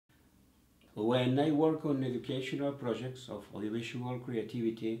When I work on educational projects of audiovisual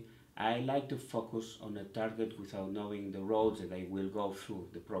creativity, I like to focus on a target without knowing the roads that I will go through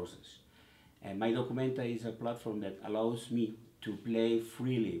the process. And MyDocumenta is a platform that allows me to play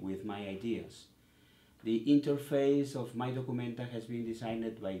freely with my ideas. The interface of MyDocumenta has been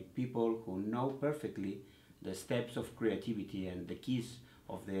designed by people who know perfectly the steps of creativity and the keys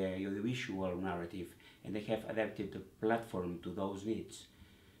of the audiovisual narrative, and they have adapted the platform to those needs.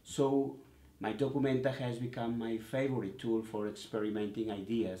 So, MyDocumenta has become my favorite tool for experimenting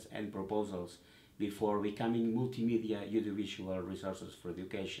ideas and proposals before becoming multimedia audiovisual resources for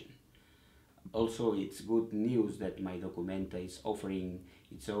education. Also, it's good news that MyDocumenta is offering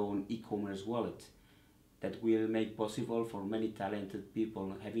its own e-commerce wallet that will make possible for many talented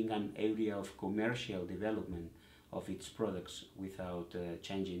people having an area of commercial development of its products without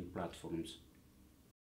changing platforms.